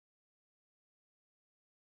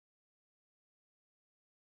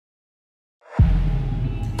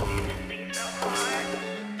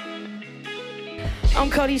I'm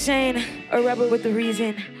Kodie Shane, a rebel with a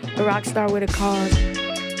reason, a rock star with a cause.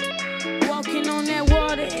 Walking on that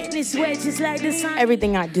water and it's wet just like the sun.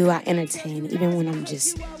 Everything I do, I entertain, even when I'm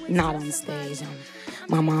just not on stage.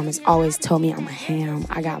 My mom has always told me I'm a ham.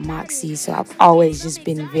 I got moxie, so I've always just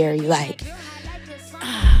been very like...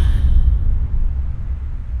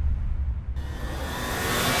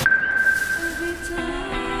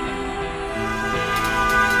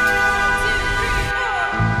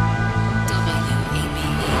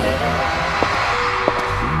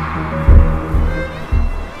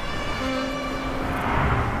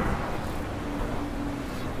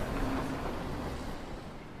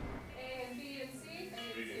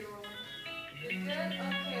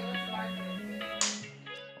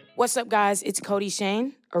 What's up, guys? It's Kodie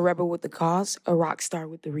Shane, a rebel with the cause, a rock star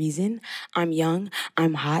with the reason. I'm young,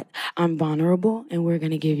 I'm hot, I'm vulnerable, and we're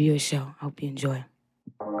gonna give you a show. Hope you enjoy.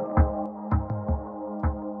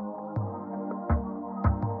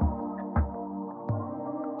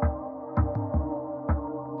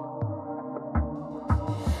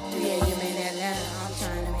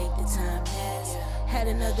 Had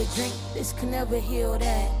another drink, this could never heal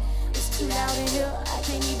that. It's too loud in here, I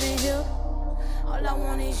can't even hear. All I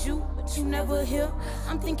want is you, but you never hear.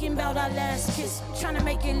 I'm thinking about our last kiss, I'm trying to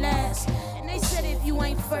make it last. And they said if you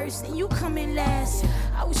ain't first, then you coming last.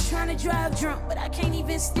 I was trying to drive drunk, but I can't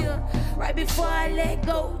even steer. Right before I let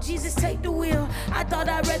go, Jesus take the wheel. I thought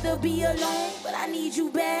I'd rather be alone, but I need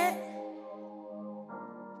you bad.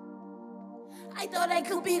 I thought I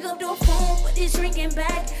could pick up the phone, but it's ringing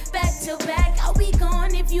back to back. I'll be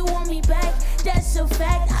gone if you want me back, that's a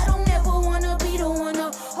fact. I don't ever wanna be the one to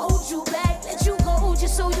hold you back. Let you go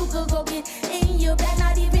just so you could go get in your back.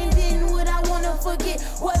 Not even then would I wanna forget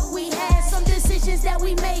what we had. Some decisions that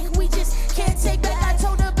we make, we just can't take back. I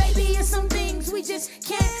told her, baby, it's some things we just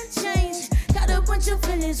can't change. Got a bunch of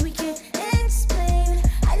feelings we can't explain.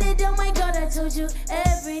 I let down my guard, I told you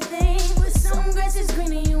everything. But some grass is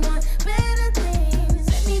green and you want better things.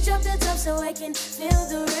 Let me drop the top so I can feel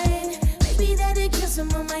the rain. Maybe that'll kill some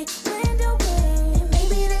of my wind away.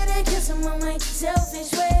 Maybe that'll kill some of my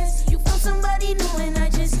selfish ways. You found somebody new and I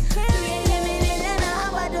just can't. You ain't living in Atlanta, I'm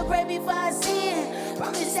about to pray before I sin.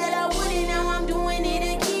 Promise that I wouldn't, now I'm doing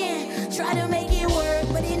it again. Try to make it work,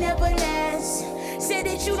 but it never lasts. Said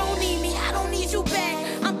that you don't need me, I don't need you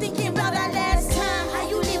back. I'm thinking about our last time, how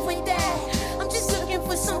you live with that. I'm just looking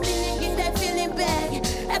for something to get that feeling back.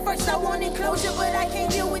 At first I wanted closure, but I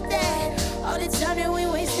can't deal with that. All the time that we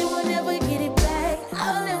wasted, we'll never get it back.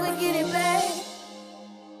 I'll never get it back.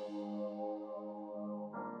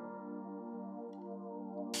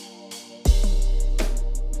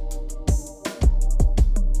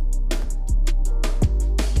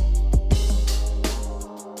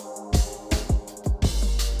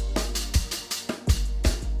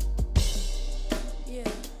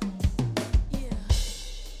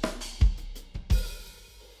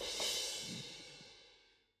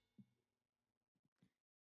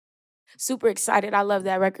 Super excited. I love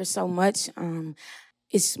that record so much.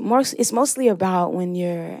 It's mostly about when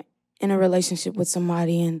you're in a relationship with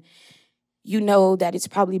somebody and you know that it's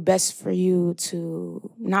probably best for you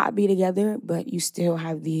to not be together, but you still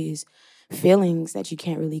have these feelings that you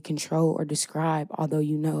can't really control or describe, although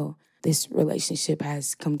you know this relationship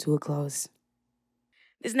has come to a close.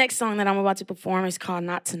 This next song that I'm about to perform is called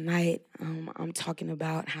Not Tonight. I'm talking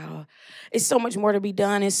about how it's so much more to be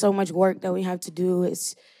done. It's so much work that we have to do.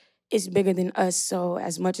 It's bigger than us, so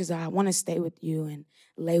as much as I want to stay with you and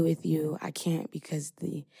lay with you, I can't because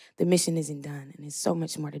the mission isn't done, and there's so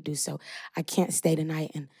much more to do, so I can't stay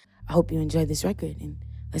tonight, and I hope you enjoy this record, and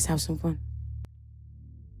let's have some fun.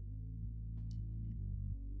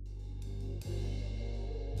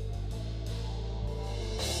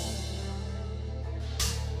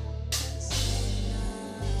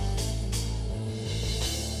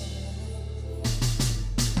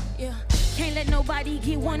 Can't let nobody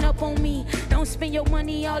get one up on me. Don't spend your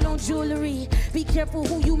money all on jewelry. Be careful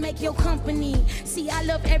who you make your company. See, I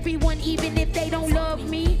love everyone even if they don't love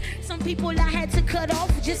me. Some people I had to cut off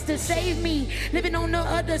just to save me. Living on the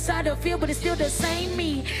other side of the field, but it's still the same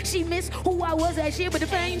me. She missed who I was last year, but the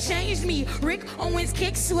pain changed me. Rick Owens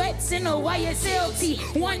kick sweats in a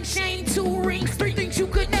YSLT. 1 chain, 2 rings, 3 things you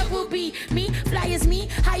could never be. Me, fly as me,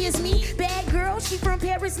 high as me. Bad girl, she from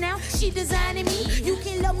Paris now, she designing me. You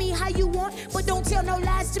can love me how you want, but don't tell no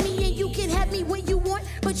lies to me. And you can have me when you want,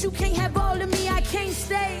 but you can't have all of me. I can't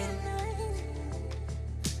stay.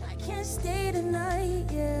 I can't stay tonight,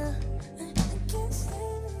 yeah. I can't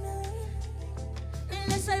stay tonight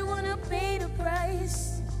unless I wanna pay the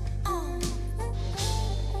price. I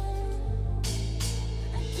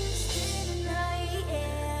can't stay tonight,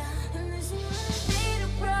 yeah. Unless you wanna pay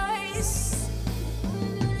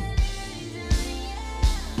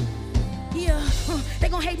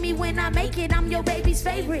gon' hate me when I make it. I'm your baby's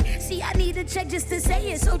favorite. See, I need a check just to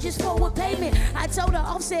say it, so just forward payment. I told her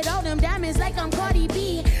offset all them diamonds like I'm Kodie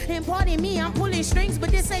B. And pardon me, I'm pulling strings,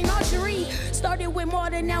 but this ain't archery. Started with more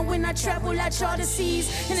than now when I travel, I try to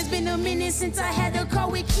seize. And it's been a minute since I had a car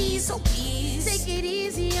with keys, so please take it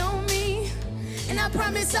easy on me. And I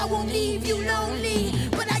promise I won't leave you lonely,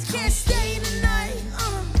 but I can't stay tonight.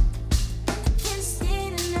 Can't stay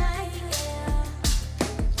tonight.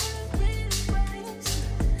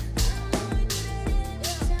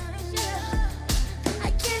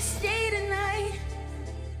 I can't stay tonight.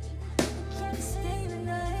 Can't stay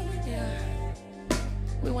tonight. Yeah.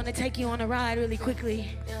 We want to take you on a ride really quickly.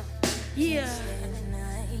 Yeah.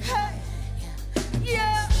 Hey.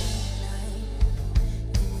 Yeah.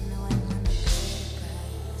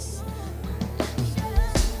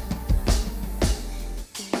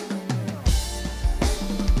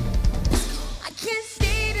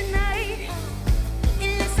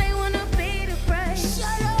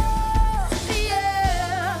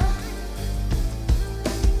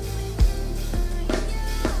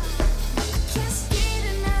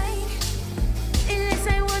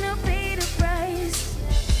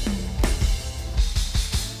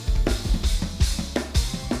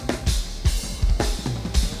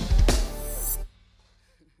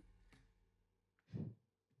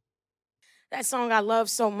 That song I love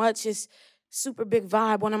so much is super big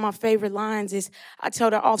vibe. One of my favorite lines is, I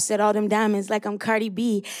told her offset all them diamonds like I'm Cardi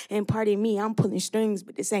B. And pardon me, I'm pulling strings,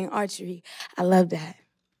 but this ain't archery. I love that.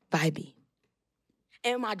 Vibey.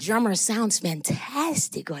 And my drummer sounds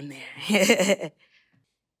fantastic on there.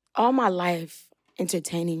 All my life,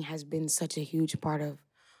 entertaining has been such a huge part of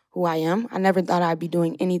who I am. I never thought I'd be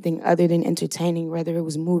doing anything other than entertaining, whether it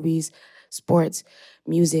was movies, sports,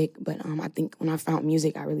 music. But I think when I found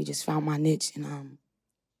music, I really just found my niche. And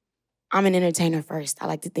I'm an entertainer first. I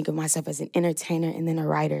like to think of myself as an entertainer and then a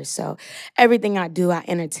writer. So everything I do, I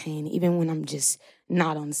entertain, even when I'm just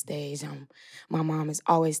not on stage. My mom has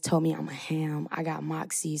always told me I'm a ham. I got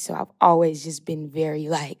moxie. So I've always just been very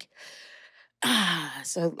like,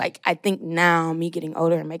 So like I think now, me getting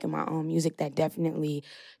older and making my own music, that definitely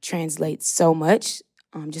translates so much.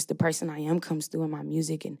 Just the person I am comes through in my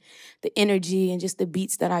music, and the energy and just the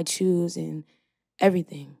beats that I choose and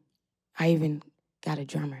everything. I even got a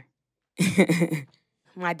drummer.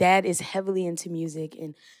 My dad is heavily into music,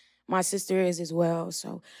 and my sister is as well.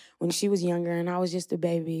 So when she was younger and I was just a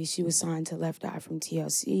baby, she was signed to Left Eye from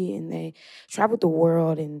TLC, and they traveled the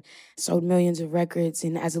world and sold millions of records.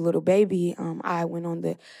 And as a little baby, I went on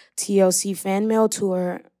the TLC fan mail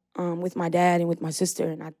tour with my dad and with my sister.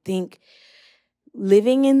 And I think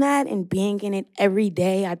living in that and being in it every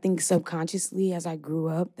day, I think subconsciously as I grew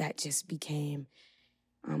up, that just became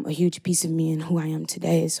a huge piece of me and who I am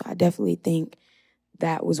today. So I definitely think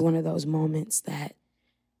that was one of those moments that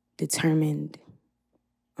determined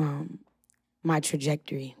my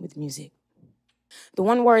trajectory with music. The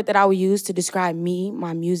one word that I would use to describe me,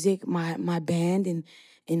 my music, my band,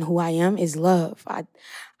 and who I am is love.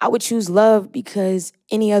 I would choose love because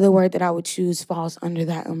any other word that I would choose falls under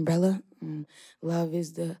that umbrella. Love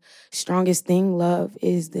is the strongest thing. Love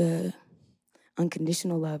is the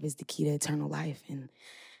unconditional love is the key to eternal life. And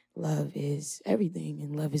love is everything.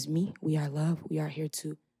 And love is me. We are love. We are here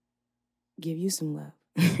to give you some love.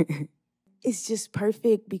 It's just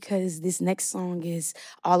perfect because this next song is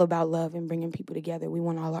all about love and bringing people together. We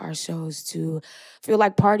want all of our shows to feel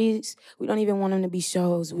like parties. We don't even want them to be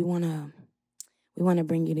shows. We want to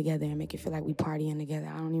bring you together and make it feel like we partying together.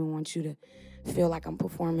 I don't even want you to feel like I'm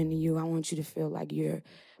performing to you. I want you to feel like you're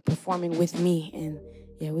performing with me. And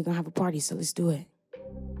yeah, we're going to have a party, so let's do it.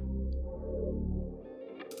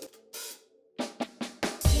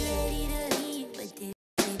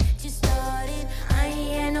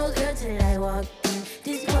 Till I walk in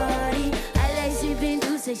this party, I like sipping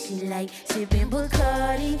juice, she like sipping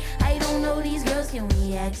Bacardi. I don't know these girls, can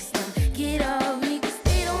we ask them? Get off me, cause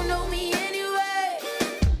they don't know me anyway.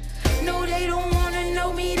 No, they don't wanna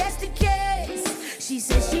know me, that's the case. She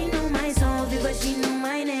said she knew my songs, but she knew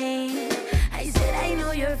my name. I said I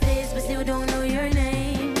know your face, but still don't know your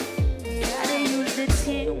name. Gotta use the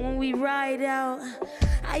tent when we ride out.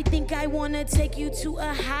 I think I wanna take you to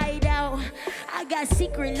a hideout. I got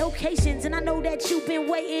secret locations and I know that you've been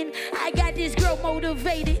waiting. I got this girl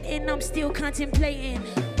motivated and I'm still contemplating.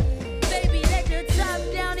 Baby, let the top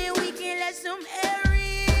down and we can let some air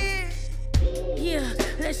in. Yeah,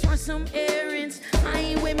 let's run some errands. I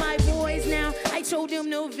ain't with my boys now. I told them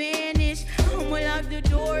to vanish. I'ma lock the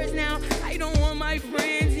doors now. I don't want my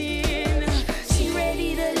friends in. She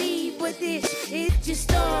ready to leave, but this, it just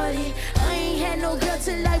started. I ain't had no girl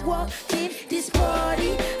till I walked in this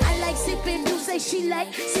party. I like sipping juice, she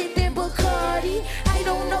like sipping Bacardi. I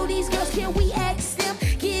don't know these girls, can we ask them?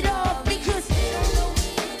 Get off because they don't know me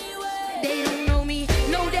anyway. They don't know me,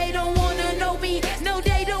 no, they don't wanna know me. No,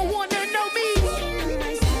 they don't wanna know me.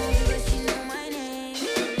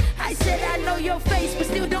 I said I know your face, but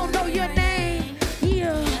still don't know your name.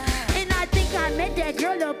 Yeah, and I think I met that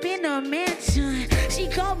girl up in a mansion. She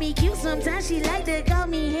called me cute, sometimes she like to call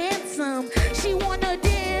me handsome. She wanna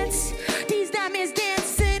dance, these diamonds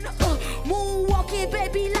dancing, moonwalking,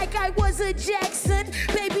 baby, like I was a Jackson.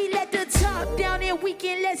 Baby, let the top down and we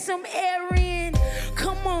can let some air in.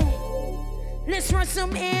 Come on, let's run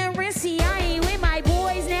some errands. See, I ain't with my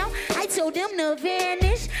boys now. I told them to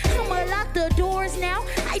vanish. I'ma lock the doors now.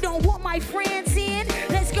 I don't want my friends in.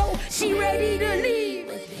 Let's go, she ready to leave.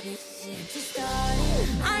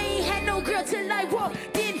 I ain't had no girl till I walked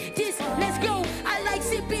in this. Let's go. I like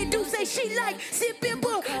sipping Douce, she like sipping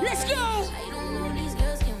book. Let's go. I don't know these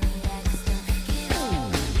girls, can we ask them? Get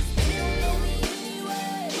on. They don't know me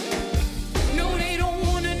anyway. No, they don't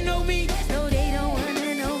wanna know me. No, they don't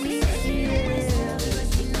wanna know me. I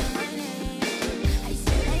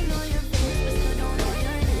said I know your face, but still don't know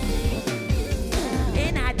your name.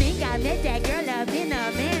 And I think I met that girl up in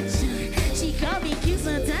a mansion. She called me cute,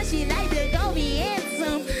 sometimes she like to call me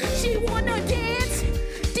handsome. She wanna dance,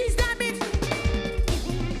 these diamonds.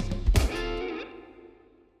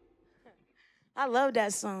 I love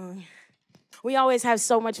that song. We always have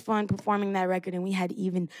so much fun performing that record, and we had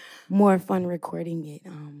even more fun recording it.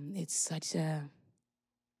 It's such a,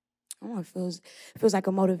 I don't know, it feels like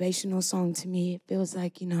a motivational song to me. It feels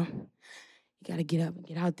like, you know, you gotta get up and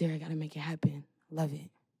get out there, gotta make it happen. Love it.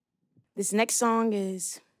 This next song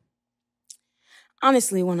is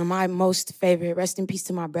honestly one of my most favorite. Rest in peace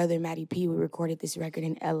to my brother, Matty P. We recorded this record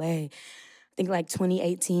in LA, I think like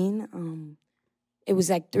 2018. It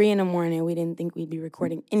was like 3 a.m. We didn't think we'd be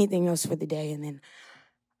recording anything else for the day. And then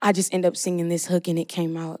I just ended up singing this hook and it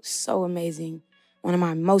came out so amazing. One of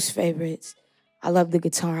my most favorites. I love the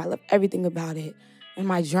guitar. I love everything about it. And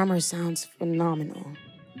my drummer sounds phenomenal.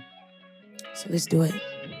 So let's do it.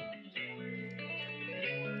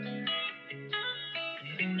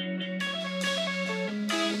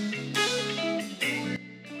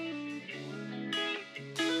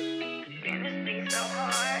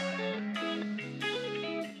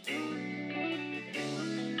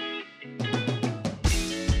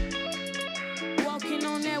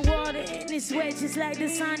 It's wet just like the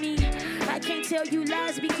sunny. I can't tell you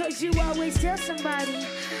lies because you always tell somebody.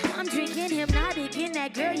 I'm drinking hypnotic in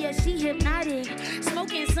that girl, yeah, she hypnotic.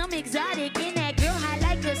 Smoking some exotic in that girl, high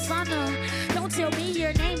like a sauna. Don't tell me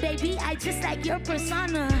your name, baby, I just like your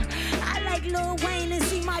persona. I like Lil Wayne and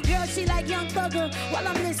see my girl, she like Young Thugger. While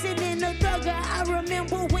I'm listening to Thugger, I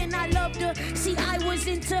remember when I loved her. See, I was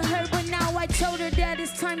into her, but now I told her that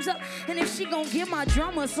it's time's up. And if she gon' give my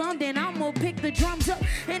drummer some, then I'm gon' pick the drums up.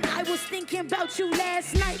 And I was thinking about you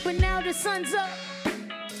last night, but now the sun's up.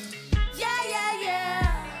 Yeah, yeah,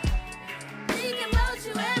 yeah. Thinking about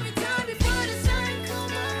you every time before the sun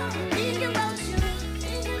come up. Thinking about you,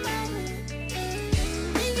 thinking about me,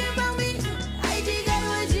 thinking about me. I think I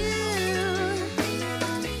want you. Thinking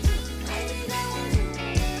about me, I think I want you.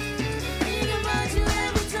 Thinking about you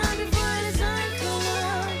every time before the sun come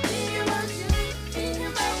up. Thinking about you, thinking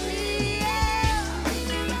about me, yeah.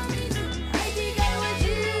 Thinking about me too. I think I want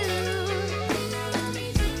you. Thinking about me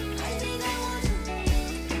too. I think I want you.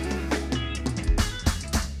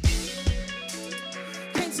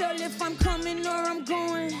 Can't tell if I'm coming or I'm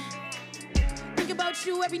going. Think about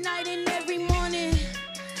you every night and every morning.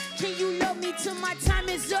 Can you love me till my time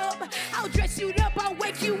is up? I'll dress you up, I'll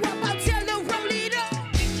wake you up, I'll tell her roll it up.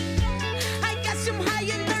 I got some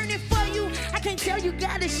higher learning for you. I can't tell you,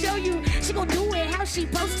 gotta show you. She gon' do it how she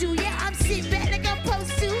supposed to. Yeah, I'm sitting back like I'm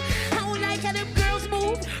supposed to. I don't like how them girls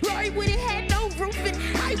move. Rory would've had no roof and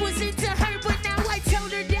I was into her, but now I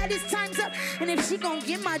told her that it's time's up. And if she gon'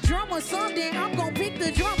 give my drummer some, then I'm gon' pick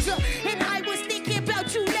the drums up. And I was thinking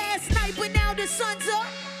about you last night, but now the sun's up.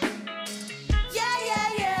 Yeah,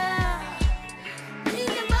 yeah, yeah.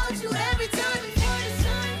 Thinking about you every time before the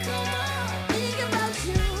sun come up. Thinking about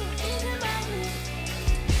you, thinking about me,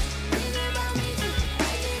 thinking about me too.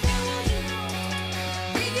 I think I want you.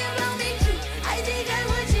 Thinking about me too. I think I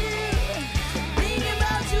want you. Thinking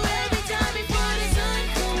about you every time before the sun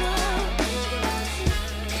come up. Thinking about you,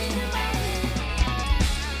 thinking about me,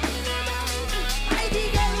 thinking about me too. I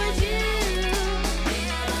think I want you.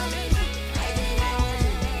 Thinking about me too. I think I want you.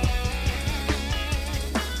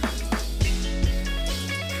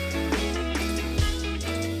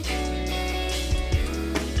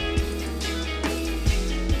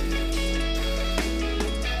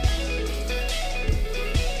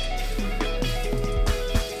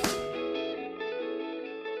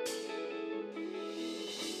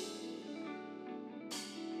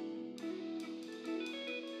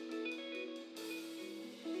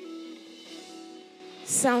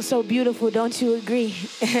 sounds so beautiful, don't you agree?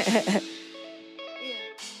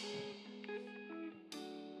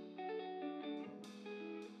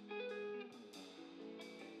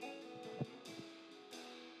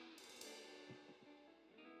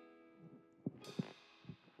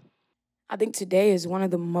 I think today is one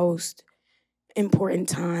of the most important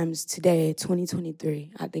times today,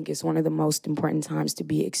 2023. I think it's one of the most important times to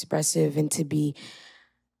be expressive and to be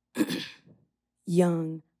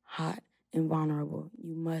young, hot, and vulnerable.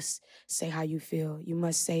 You must say how you feel. You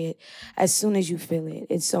must say it as soon as you feel it.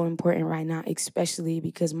 It's so important right now, especially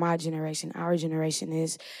because my generation, our generation,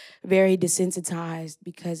 is very desensitized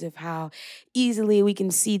because of how easily we can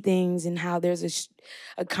see things and how there's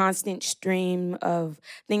a constant stream of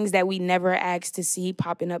things that we never asked to see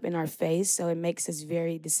popping up in our face. So it makes us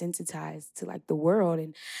very desensitized to like the world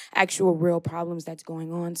and actual real problems that's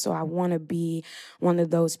going on. So I want to be one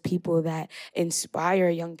of those people that inspire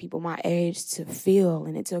young people my age to feel,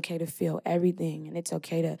 and it's okay to feel everything, and it's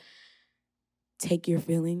okay to take your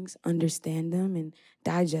feelings, understand them, and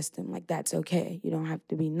digest them. Like, that's okay. You don't have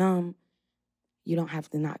to be numb. You don't have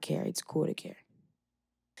to not care. It's cool to care.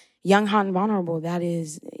 Young, hot, and vulnerable,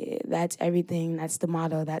 that's everything. That's the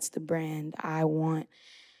motto. That's the brand. I want,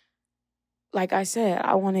 like I said,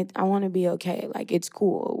 I want to be okay. Like, it's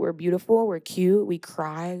cool. We're beautiful. We're cute. We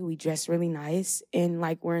cry. We dress really nice. And,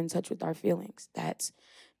 like, we're in touch with our feelings. That's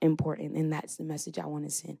important. And that's the message I want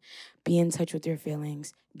to send. Be in touch with your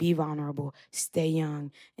feelings. Be vulnerable. Stay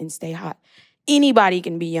young and stay hot. Anybody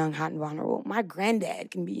can be young, hot, and vulnerable. My granddad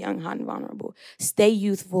can be young, hot, and vulnerable. Stay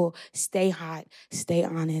youthful. Stay hot. Stay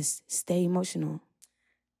honest. Stay emotional.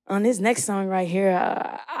 On this next song right here,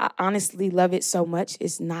 I honestly love it so much.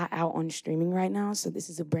 It's not out on streaming right now, so this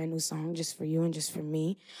is a brand new song just for you and just for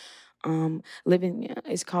me.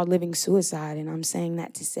 It's called Living Suicide, and I'm saying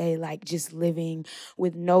that to say, like, just living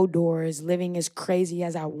with no doors, living as crazy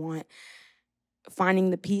as I want,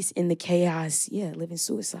 finding the peace in the chaos. Yeah, living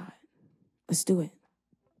suicide. Let's do it.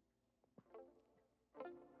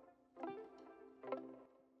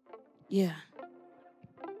 Yeah.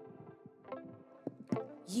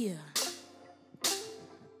 Yeah.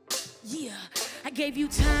 Yeah, I gave you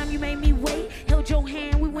time, you made me wait. Held your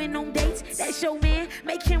hand, we went on dates. That's your man,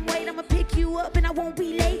 make him wait. I'ma pick you up and I won't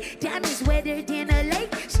be late. Diamonds wetter than a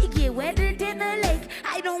lake, she get wetter than a lake.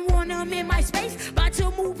 I don't want him in my space, about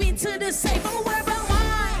to move into the safe. I'ma worry about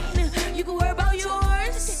mine, you can worry about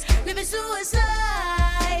yours. Living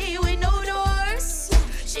suicide with no doors.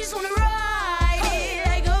 She's on the ride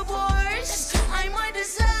like a Porsche. I'm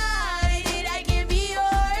undecided, I can be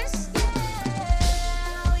yours.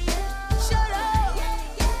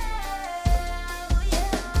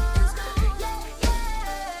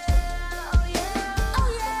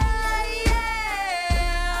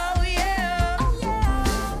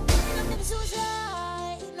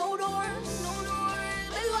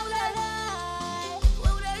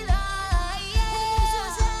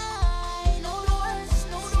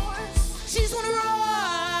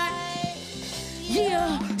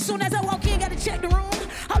 Soon as I walk in, gotta check the room.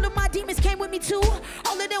 All of my demons came with me too.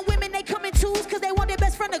 All of them women, they come in twos, cause they want their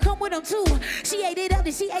best friend to come with them too. She ate it up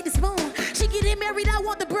and she ate the spoon. She getting married, I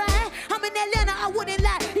want the bride. I'm in Atlanta, I wouldn't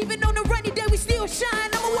lie. Even on the rainy day, we still shine.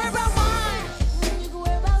 I'ma worry about mine. You can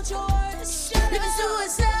worry about yours. Living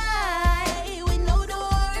suicide with no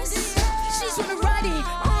doors. She's on the ride it,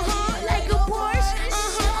 like a Porsche.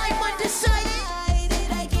 I'm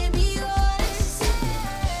undecided. I can be yours.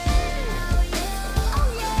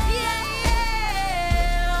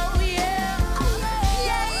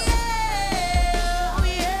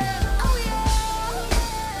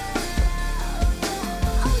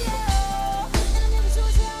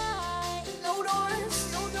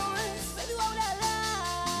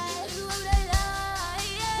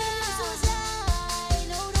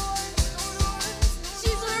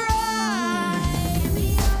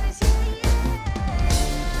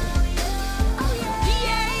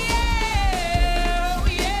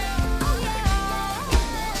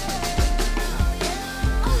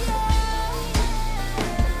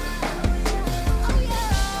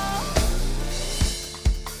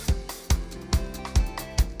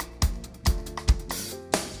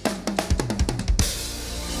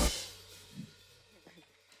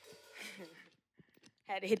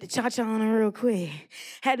 Had to hit the cha-cha on him real quick.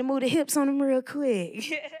 Had to move the hips on him real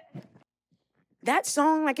quick. That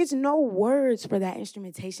song, like, it's no words for that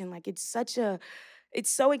instrumentation. Like, it's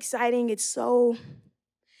so exciting. It's so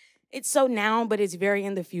now, but it's very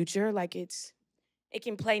in the future. Like, it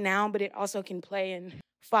can play now, but it also can play in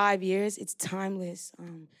 5 years. It's timeless.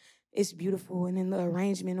 It's beautiful. And then the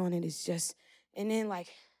arrangement on it is just, and then like,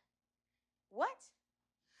 what?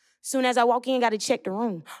 Soon as I walk in, gotta check the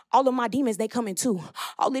room. All of my demons, they coming too.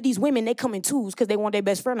 All of these women, they come in twos because they want their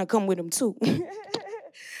best friend to come with them too.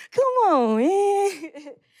 Come on, man.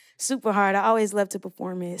 Super hard. I always love to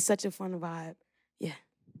perform it. It's such a fun vibe. Yeah,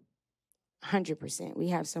 100%. We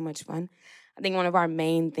have so much fun. I think one of our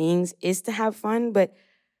main things is to have fun, but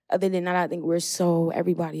other than that, I think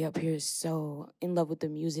everybody up here is so in love with the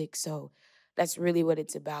music, so that's really what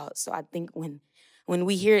it's about. So I think when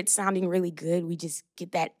we hear it sounding really good, we just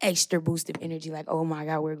get that extra boost of energy, like, oh my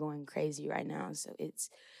God, we're going crazy right now. So it's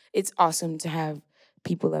awesome to have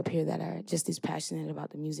people up here that are just as passionate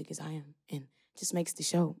about the music as I am, and just makes the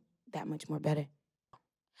show that much more better.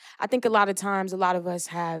 I think a lot of times, a lot of us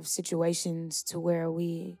have situations to where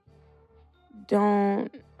we don't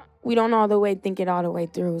all the way think it all the way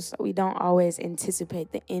through, so we don't always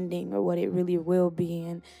anticipate the ending or what it really will be,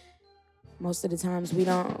 and most of the times we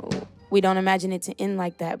don't imagine it to end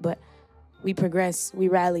like that, but we progress, we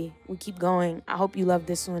rally, we keep going. I hope you love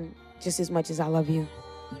this one just as much as I love you.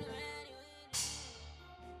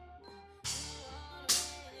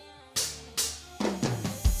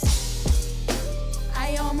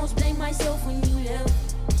 I almost blamed myself when you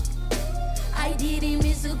left. I didn't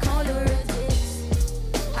miss a call or a text.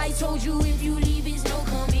 I told you if you leave, it's no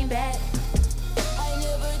coming back. I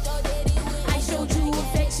never thought that it would. I showed you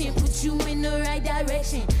affection, put you in the right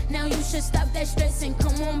direction. Now you should stop that stressing.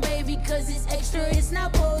 Come on, baby, cause it's extra. It's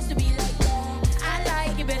not supposed to be like that. I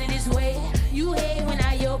like it better this way. You hate when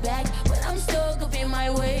I yell back, but I'm stuck up in my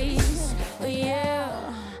ways. But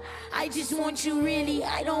yeah, I just want you really.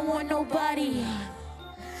 I don't want nobody.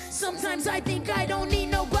 Sometimes I think I don't need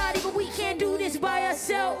nobody, but we can't do this by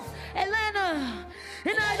ourselves. Atlanta,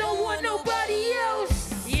 and I don't want nobody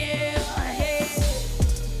else. Yeah, hey.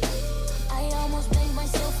 I almost blamed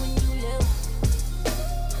myself when you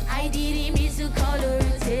left. I didn't miss a call or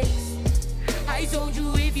a text. I told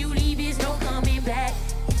you if you leave, it's no coming back.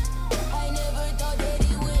 I never thought that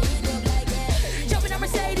it would end up like that. Jumping on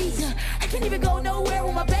Mercedes, I can't even go nowhere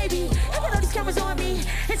with my baby. I got all these cameras on me,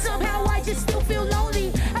 and somehow I just still feel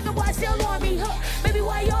lonely. I know why still on me, maybe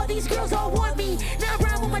why all these girls all want me. Now I'm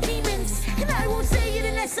around with my demons, and I won't say it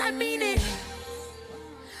unless I mean it.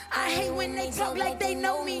 I hate when they talk like they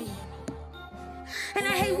know me, and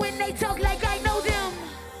I hate when they talk like I know them.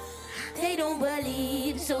 They don't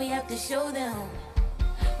believe, so we have to show them.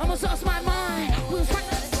 Almost lost my mind. I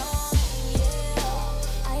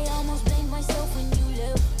almost blamed myself when you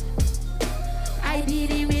left. I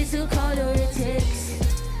didn't miss a call or a text.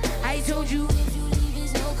 I told you if you leave,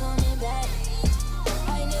 there's no coming back.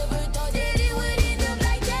 I never thought that it would end up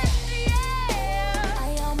like that. Yeah.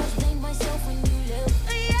 I almost blamed myself when you left.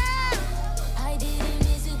 Yeah. I didn't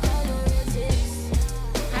miss a call or a text.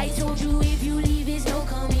 I told you if you leave, there's no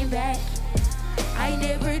coming back. I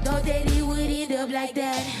never thought that it would end up like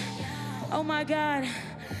that. Oh my God,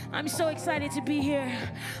 I'm so excited to be here.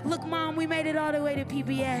 Look, Mom, we made it all the way to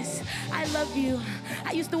PBS. I love you.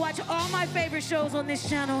 I used to watch all my favorite shows on this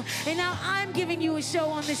channel, and now I'm giving you a show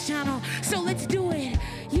on this channel. So let's do it.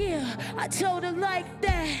 Yeah, I told her like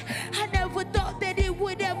that. I never thought that it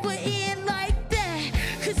would ever end like that.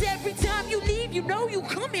 Cause every time you leave, you know you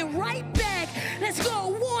coming right back. Let's go.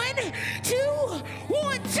 1, 2,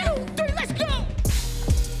 1, 2, 3, let's go.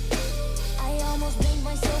 I almost blamed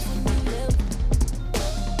myself when you left.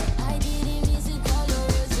 I didn't miss a call or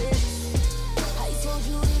a text. I told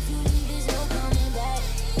you if you leave, there's no coming back.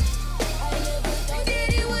 I never thought that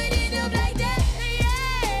it would end up like that.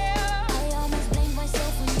 Yeah. I almost blamed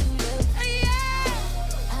myself when you left.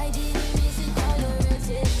 Yeah. I didn't miss a call or a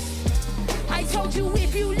text. I told you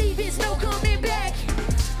if you leave, it's no coming back.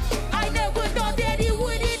 I never thought that it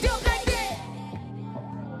would end up like that.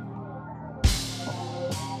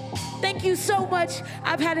 Thank you so much.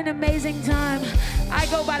 I've had an amazing time. I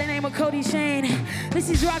go by the name of Kodie Shane. This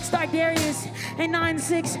is Rockstar Darius and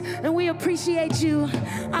 9-6, and we appreciate you.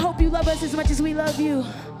 I hope you love us as much as we love you.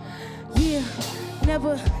 Yeah,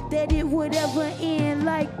 never that it would ever end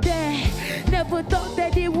like that. Never thought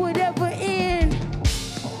that it would ever end.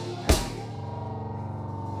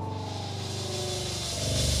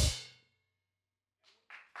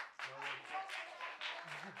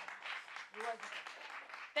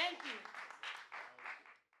 Thank you.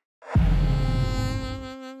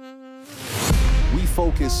 We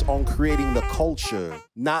focus on creating the culture,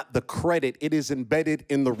 not the credit. It is embedded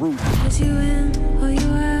in the root. Was you in or you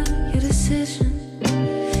out? Your decision.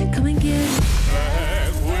 Come and get it.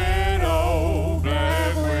 Black widow,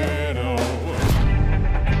 black widow.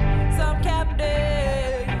 Some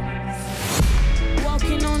captives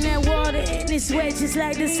Walking on that water in this way just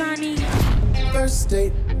like the sunny. First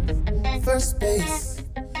date, first base.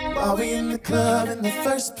 are we in the club in the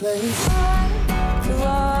first place?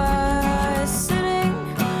 Sitting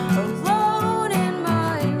alone in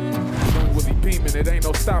my room. Willie beaming, it ain't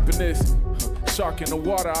no stopping this. Shark in the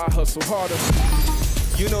water, I hustle harder.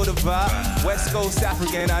 You know the vibe, West Coast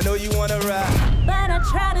African, I know you wanna rap. But I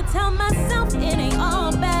try to tell myself it ain't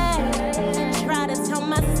all bad. Try to tell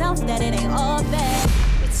myself that it ain't all bad.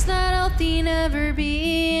 It's not healthy never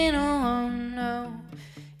being alone, no.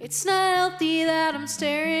 It's not healthy that I'm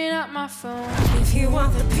staring at my phone. If you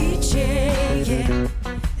want the peaches, yeah.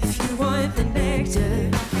 If you want the nectar.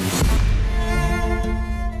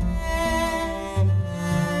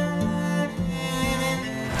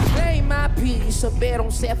 Lay my piece, a bet on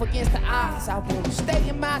self against the odds. I wanna stay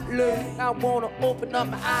in my lane, I wanna open up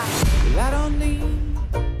my eyes. I don't need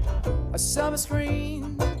a summer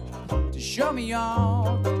screen to show me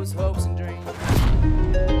all those hopes and dreams.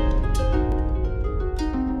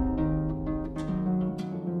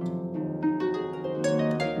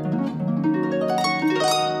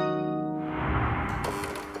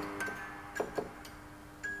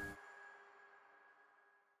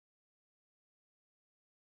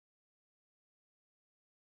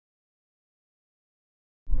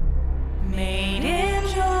 Made in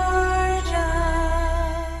Georgia.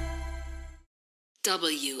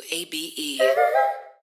 WABE.